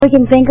We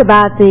can think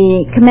about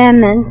the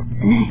commandments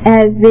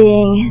as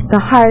being the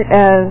heart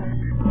of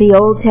the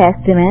Old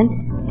Testament,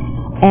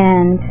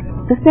 and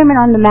the Sermon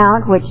on the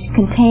Mount, which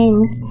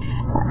contains,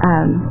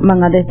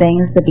 among other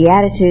things, the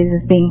Beatitudes,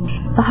 as being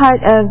the heart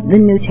of the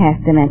New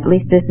Testament. At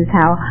least this is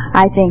how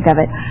I think of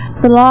it.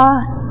 The law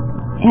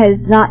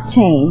has not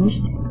changed,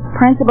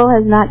 principle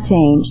has not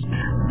changed,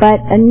 but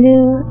a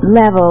new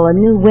level, a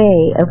new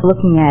way of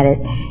looking at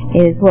it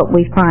is what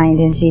we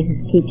find in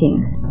Jesus'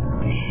 teachings.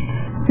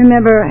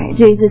 Remember,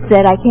 Jesus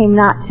said, "I came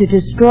not to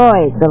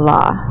destroy the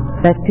law,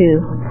 but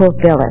to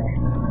fulfill it."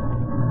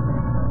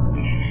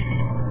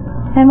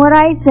 And what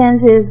I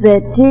sense is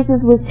that Jesus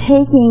was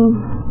taking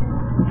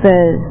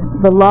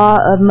the law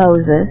of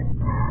Moses,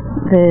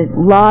 the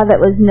law that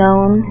was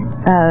known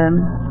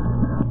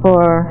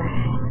for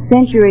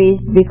centuries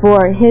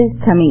before his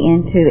coming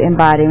into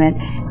embodiment,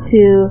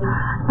 to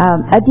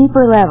a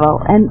deeper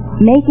level, and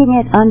making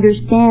it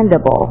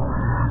understandable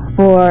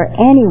for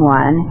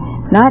anyone,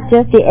 not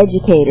just the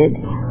educated,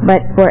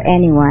 but for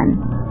anyone.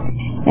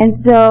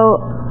 And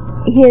so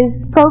his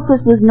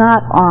focus was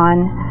not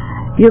on,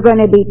 you're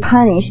going to be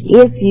punished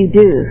if you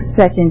do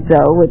such and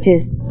so, which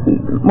is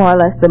more or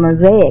less the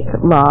Mosaic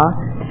law,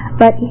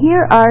 but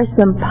here are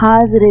some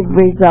positive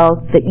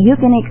results that you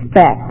can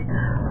expect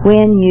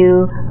when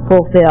you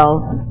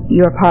fulfill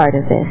your part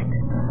of this.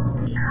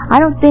 I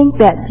don't think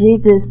that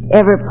Jesus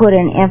ever put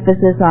an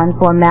emphasis on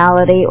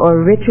formality or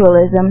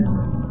ritualism,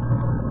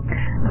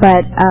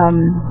 but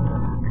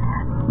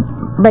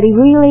he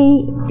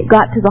really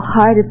got to the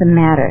heart of the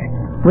matter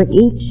with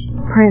each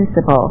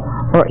principle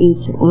or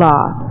each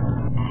law.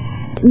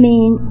 It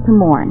means to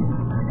mourn.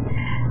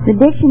 The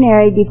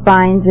dictionary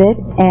defines it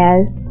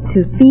as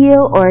to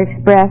feel or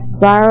express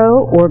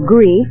sorrow or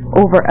grief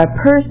over a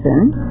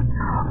person,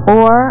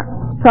 or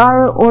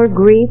sorrow or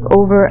grief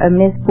over a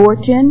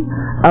misfortune,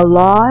 a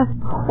loss,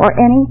 or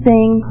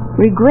anything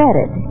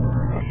regretted.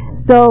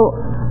 So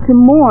to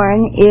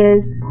mourn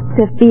is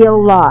to feel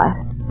loss.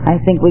 I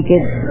think we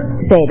could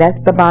say that's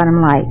the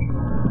bottom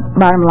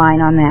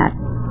line on that.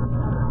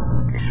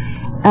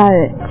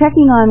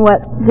 Checking on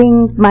what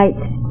things might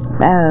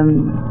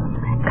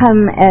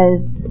come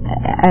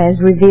as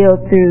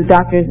revealed through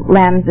Dr.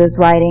 Lamsa's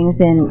writings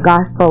in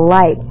Gospel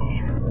Light,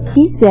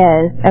 he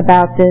says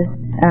about this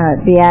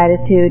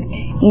beatitude,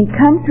 in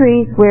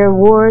countries where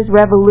wars,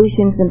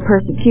 revolutions, and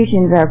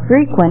persecutions are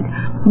frequent,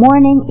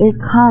 mourning is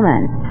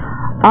common.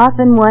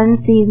 Often one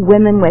sees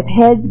women with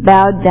heads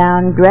bowed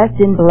down, dressed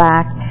in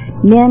black,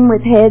 men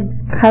with heads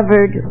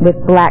covered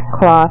with black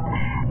cloth,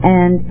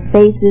 and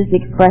faces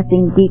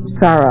expressing deep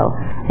sorrow.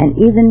 And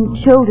even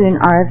children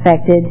are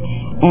affected,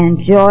 and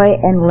joy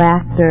and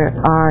laughter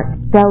are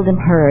seldom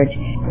heard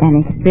and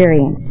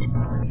experienced.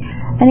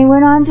 And he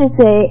went on to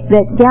say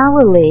that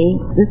Galilee,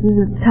 this is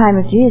the time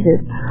of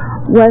Jesus,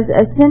 was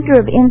a center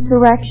of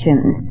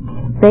insurrections.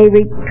 They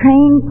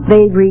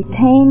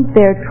retained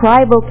their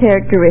tribal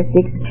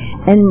characteristics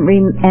and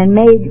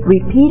made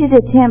repeated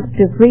attempts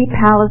to free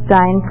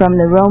Palestine from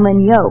the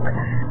Roman yoke,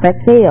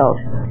 but failed.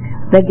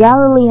 The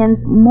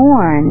Galileans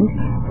mourned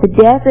the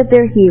death of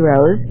their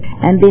heroes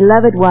and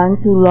beloved ones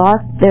who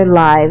lost their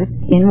lives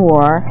in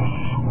war,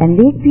 and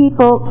these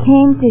people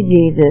came to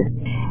Jesus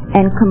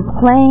and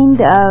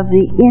complained of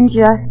the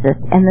injustice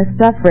and the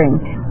suffering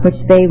which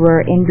they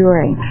were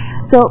enduring.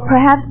 So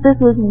perhaps this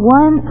was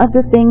one of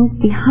the things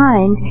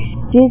behind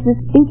Jesus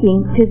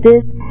speaking to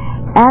this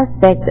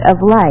aspect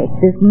of life,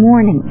 this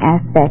mourning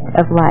aspect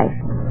of life,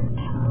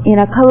 in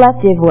a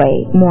collective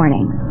way,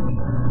 mourning.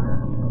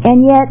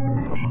 And yet,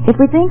 if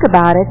we think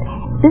about it,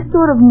 this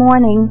sort of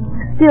mourning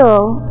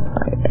still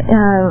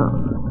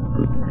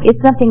is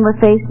something we're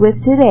faced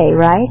with today,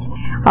 right?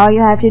 All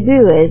you have to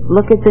do is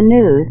look at the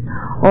news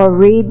or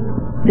read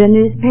the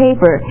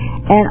newspaper,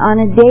 and on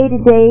a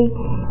day-to-day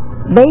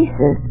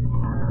basis,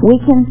 we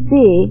can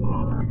see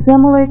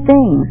similar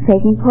things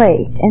taking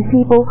place, and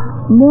people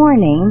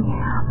mourning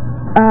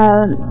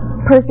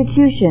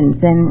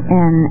persecutions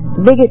and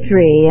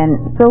bigotry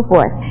and so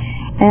forth.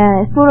 And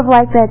it's sort of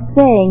like that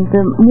saying,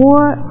 the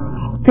more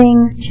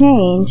things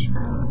change,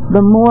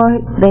 the more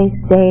they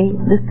stay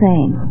the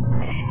same.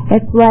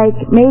 It's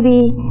like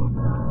maybe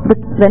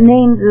the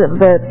names of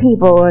the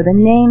people or the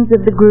names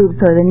of the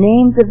groups or the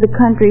names of the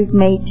countries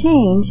may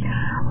change,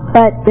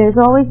 but there's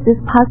always this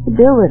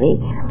possibility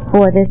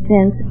for this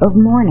sense of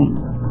mourning.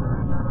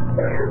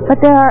 But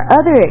there are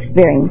other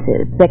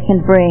experiences that can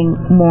bring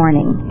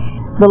mourning.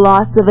 The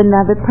loss of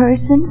another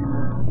person,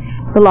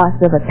 the loss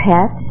of a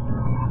pet,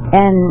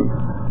 and,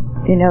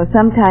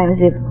 sometimes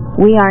if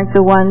we aren't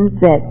the ones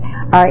that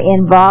are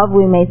involved,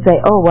 we may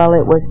say, oh, well,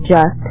 it was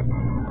just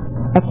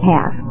a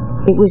calf.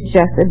 It was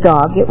just a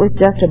dog. It was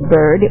just a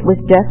bird. It was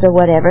just a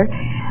whatever.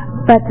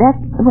 But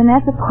when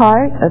that's a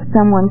part of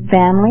someone's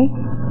family,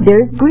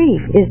 there's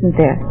grief, isn't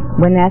there,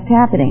 when that's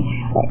happening?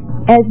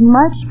 As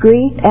much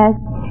grief as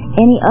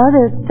any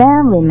other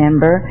family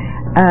member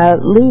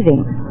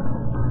leaving.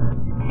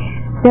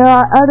 There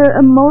are other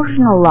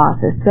emotional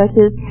losses, such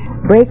as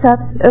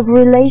breakups of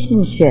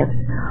relationships,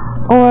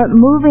 or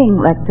moving,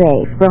 let's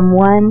say, from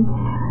one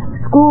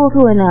school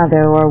to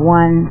another, or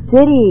one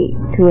city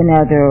to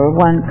another, or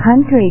one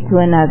country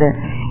to another.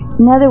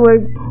 In other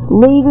words,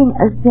 leaving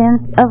a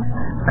sense of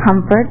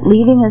comfort,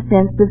 leaving a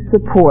sense of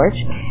support,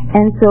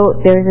 and so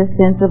there's a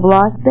sense of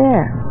loss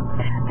there.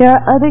 There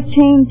are other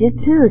changes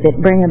too that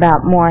bring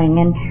about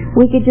mourning, and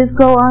we could just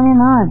go on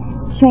and on.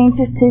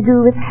 Changes to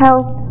do with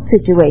health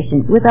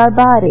situations, with our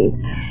bodies,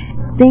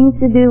 things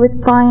to do with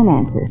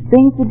finances,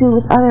 things to do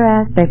with other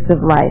aspects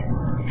of life.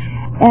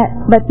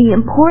 But the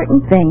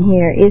important thing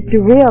here is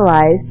to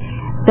realize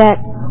that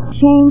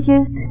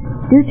changes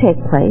do take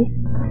place,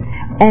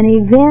 and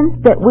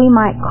events that we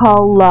might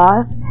call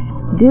loss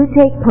do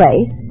take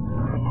place,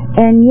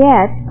 and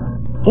yet,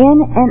 in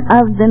and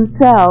of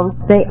themselves,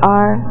 they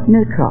are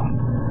neutral.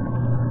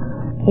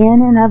 In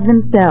and of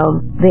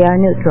themselves, they are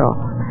neutral.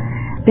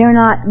 They're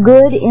not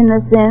good in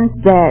the sense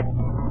that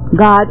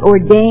God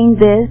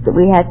ordained this, that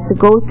we had to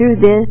go through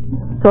this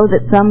so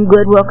that some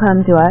good will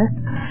come to us.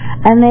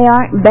 And they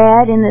aren't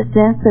bad in the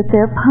sense that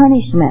they're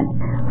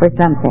punishment for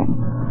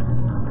something.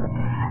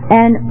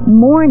 And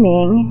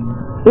mourning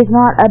is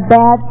not a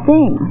bad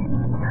thing.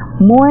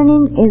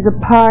 Mourning is a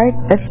part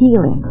of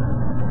healing.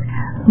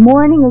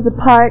 Mourning is a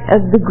part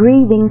of the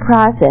grieving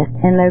process,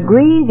 and the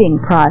grieving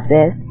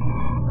process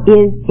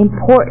is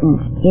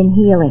important in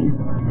healing.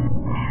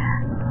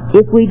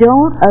 If we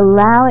don't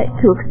allow it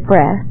to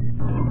express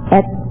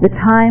at the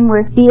time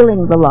we're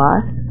feeling the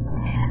loss,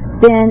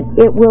 then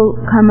it will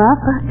come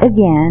up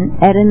again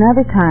at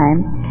another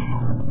time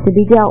to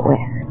be dealt with.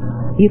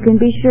 You can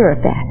be sure of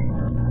that.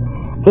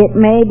 It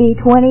may be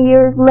 20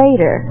 years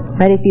later,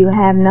 but if you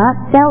have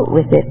not dealt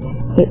with it,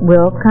 it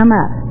will come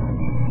up.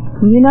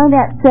 You know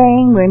that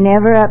saying, we're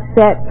never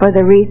upset for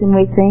the reason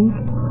we think?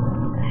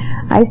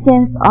 I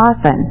sense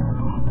often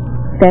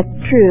that's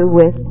true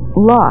with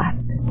loss,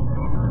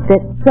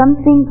 that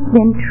something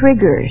then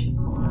triggers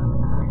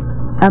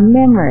a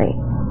memory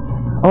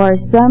or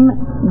some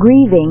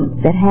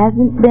grieving that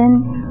hasn't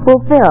been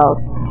fulfilled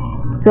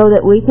so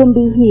that we can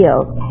be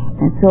healed,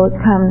 and so it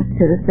comes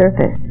to the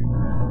surface.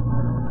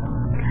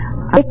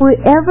 If we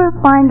ever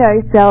find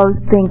ourselves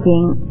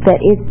thinking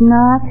that it's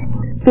not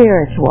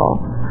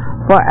spiritual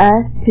for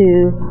us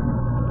to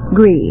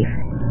grieve,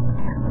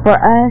 for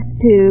us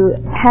to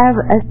have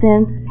a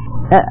sense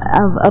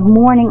of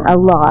mourning a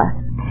loss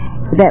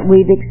that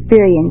we've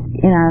experienced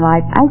in our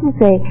life, I just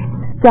say,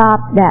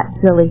 stop that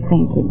silly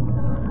thinking.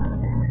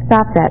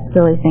 Stop that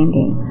silly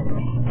thinking.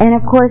 And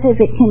of course, if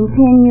it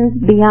continues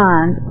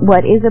beyond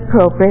what is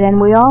appropriate,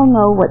 and we all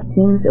know what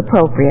seems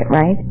appropriate,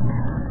 right?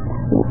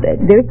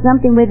 There's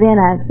something within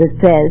us that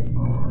says,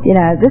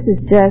 this is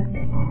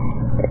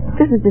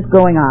just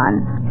going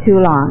on too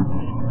long.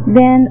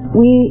 Then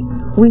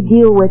we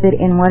deal with it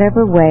in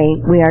whatever way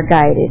we are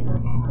guided.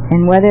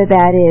 And whether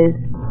that is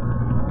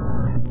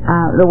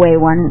the way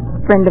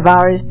one friend of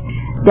ours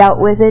dealt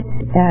with it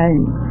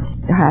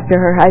after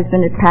her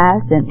husband had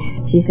passed, and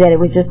she said it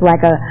was just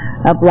like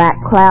a black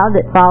cloud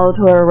that followed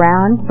her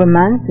around for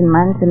months and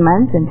months and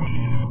months, and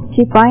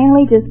she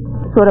finally just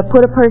sort of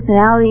put a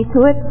personality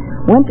to it,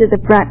 went to the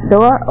front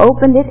door,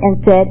 opened it,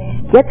 and said,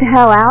 "Get the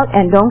hell out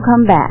and don't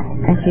come back."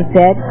 And she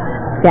said,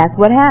 that's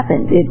what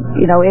happened. It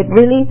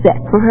really,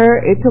 for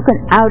her, it took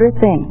an outer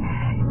thing.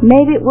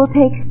 Maybe it will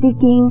take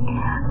seeking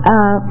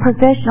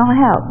professional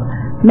help.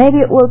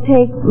 Maybe it will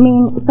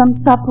mean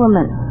some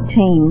supplement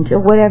change or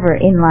whatever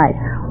in life.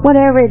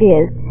 Whatever it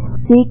is,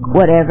 seek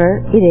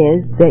whatever it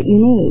is that you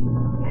need.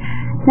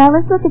 Now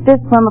let's look at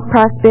this from a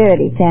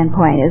prosperity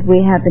standpoint, as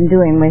we have been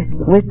doing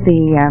with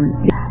the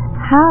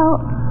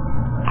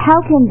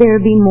how can there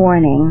be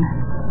mourning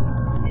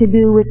to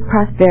do with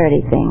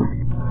prosperity things?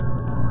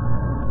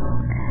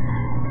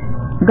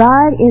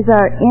 God is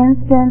our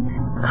instant,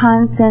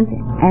 constant,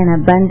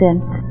 and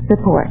abundant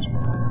support.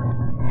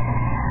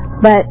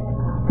 But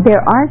there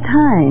are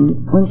times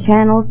when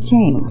channels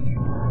change,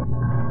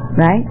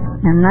 right?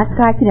 I'm not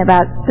talking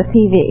about the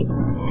TV.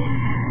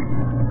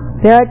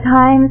 There are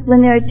times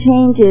when there are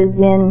changes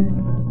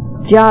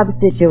in job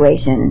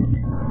situations,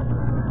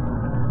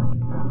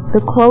 the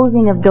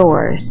closing of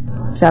doors,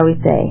 shall we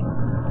say.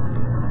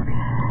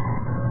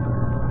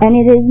 And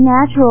it is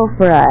natural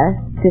for us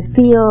to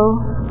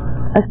feel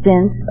a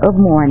sense of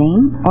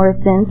mourning or a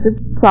sense of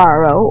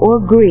sorrow or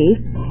grief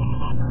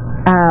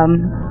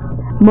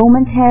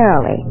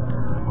momentarily.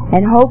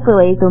 And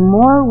hopefully the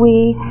more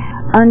we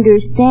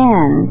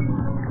understand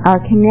our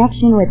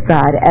connection with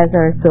God as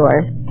our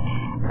source,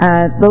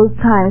 those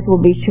times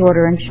will be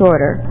shorter and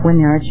shorter when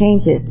there are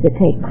changes that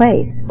take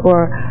place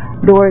or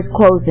doors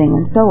closing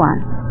and so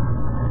on.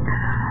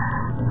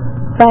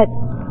 But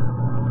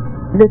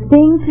the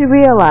thing to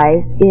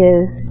realize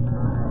is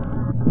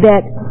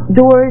that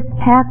doors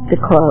have to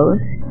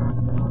close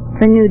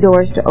for new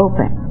doors to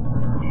open.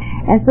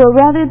 And so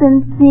rather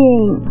than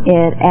seeing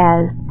it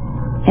as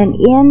an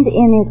end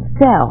in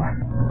itself,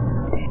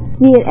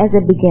 see it as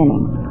a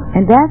beginning.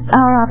 And that's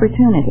our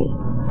opportunity.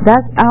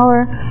 That's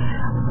a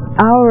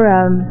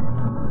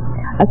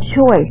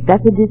choice.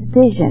 That's a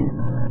decision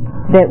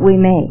that we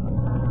make.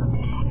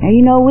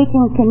 Now, we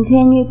can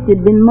continue to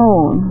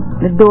bemoan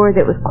the door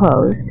that was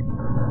closed,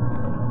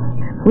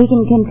 We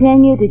can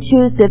continue to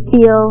choose to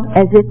feel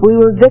as if we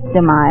were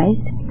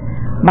victimized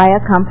by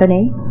a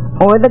company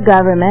or the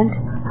government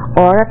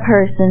or a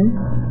person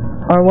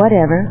or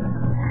whatever,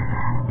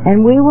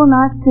 and we will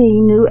not see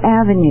new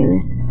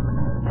avenues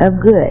of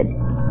good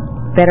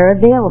that are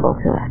available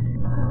to us.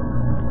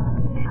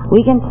 We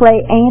can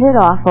play Ain't It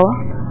Awful,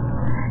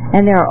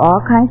 and there are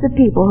all kinds of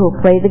people who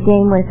play the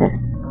game with us.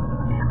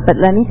 But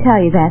let me tell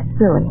you, that's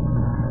silly.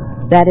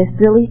 That is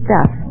silly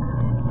stuff,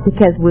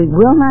 because we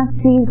will not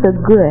see the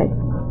good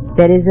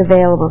that is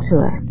available to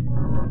us.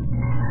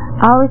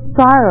 Our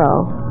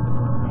sorrow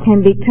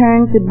can be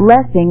turned to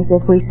blessings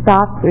if we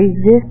stop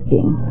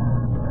resisting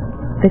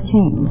the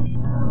change.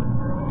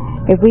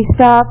 If we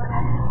stop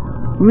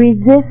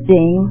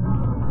resisting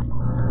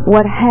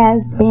what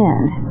has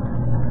been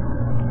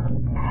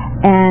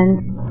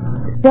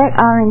and set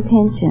our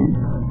intention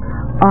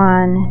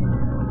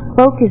on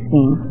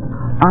focusing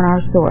on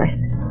our source,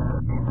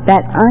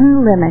 that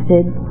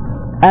unlimited,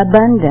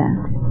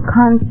 abundant,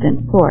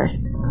 constant source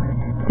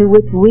to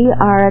which we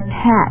are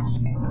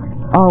attached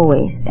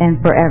always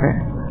and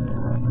forever.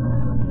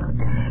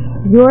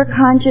 Your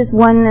conscious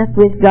oneness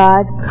with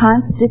God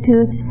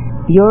constitutes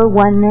your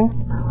oneness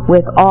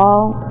with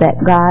all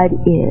that God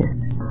is.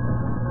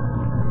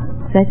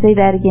 Should I say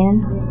that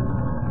again?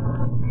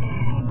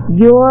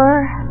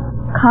 Your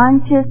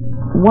conscious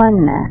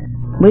oneness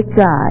with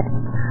God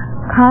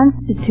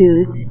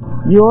constitutes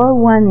your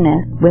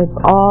oneness with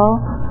all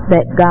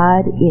that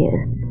God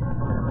is.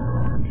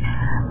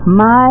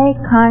 My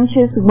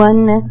conscious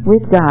oneness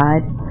with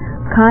God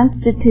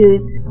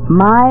constitutes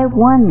my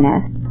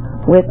oneness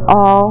with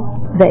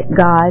all that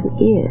God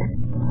is.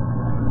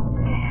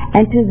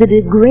 And to the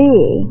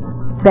degree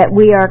that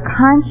we are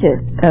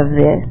conscious of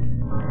this,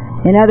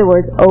 in other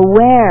words,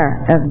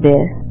 aware of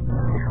this,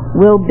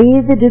 will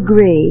be the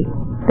degree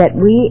that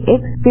we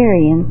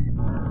experience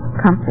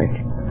comfort,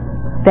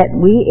 that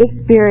we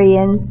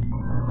experience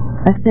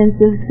a sense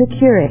of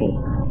security,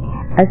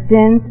 a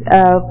sense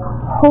of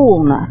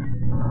wholeness,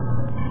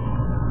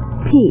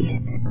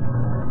 peace,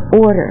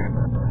 order.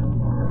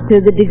 To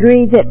the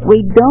degree that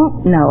we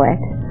don't know it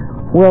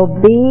will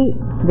be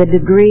the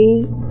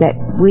degree that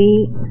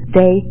we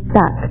stay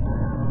stuck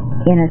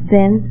in a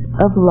sense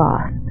of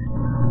loss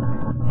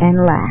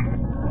and lack.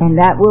 And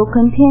that will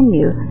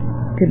continue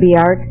to be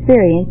our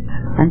experience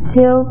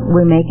until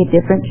we make a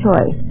different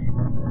choice.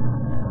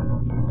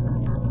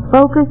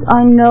 Focus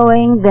on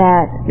knowing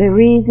that the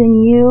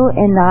reason you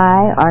and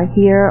I are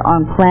here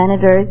on planet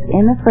Earth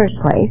in the first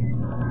place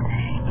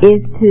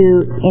is to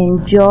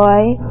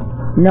enjoy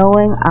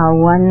knowing our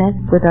oneness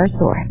with our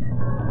source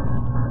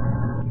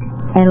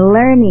and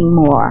learning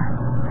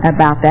more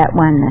about that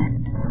oneness.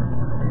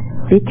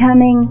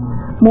 Becoming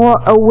more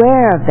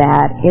aware of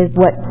that is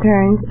what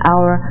turns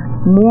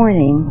our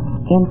mourning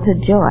into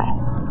joy,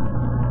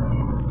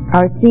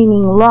 our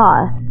seeming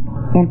loss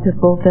into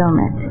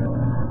fulfillment.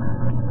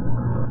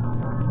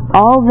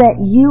 All that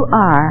you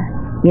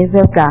are is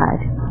of God.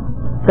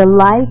 The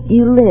life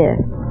you live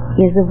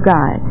is of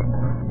God.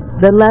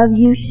 The love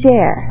you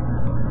share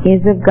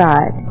is of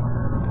God.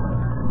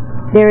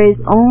 There is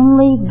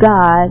only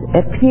God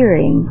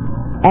appearing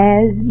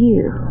as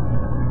you,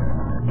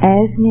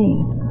 as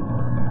me.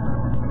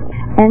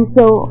 And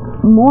so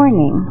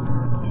mourning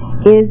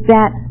is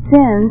that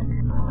sense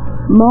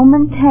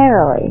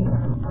momentarily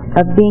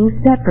of being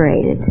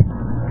separated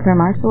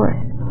from our source.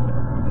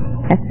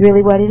 That's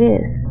really what it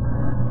is.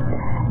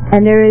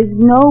 And there is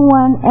no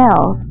one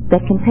else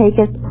that can take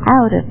us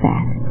out of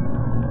that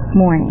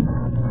mourning.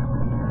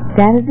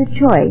 That is a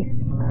choice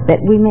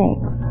that we make.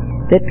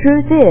 The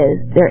truth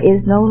is, there is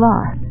no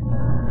loss.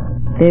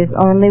 There is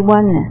only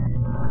oneness.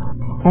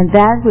 And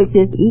that which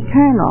is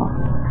eternal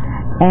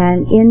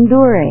and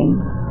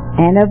enduring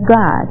and of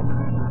God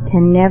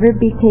can never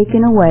be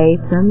taken away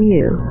from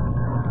you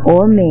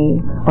or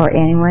me or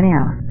anyone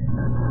else.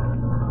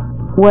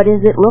 What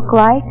does it look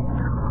like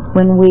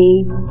when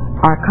we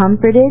are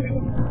comforted?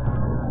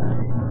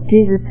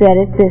 Jesus said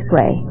it this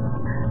way,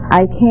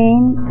 I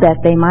came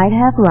that they might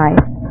have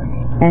life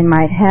and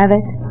might have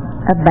it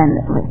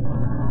abundantly.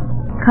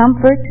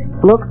 Comfort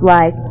looks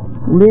like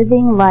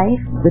living life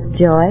with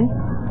joy,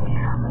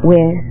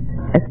 with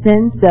a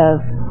sense of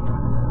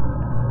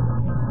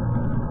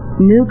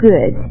new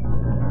good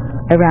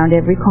around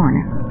every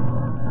corner,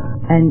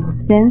 and a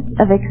sense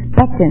of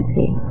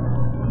expectancy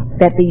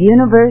that the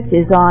universe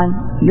is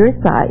on your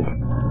side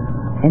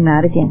and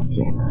not against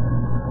you.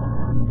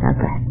 God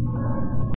bless.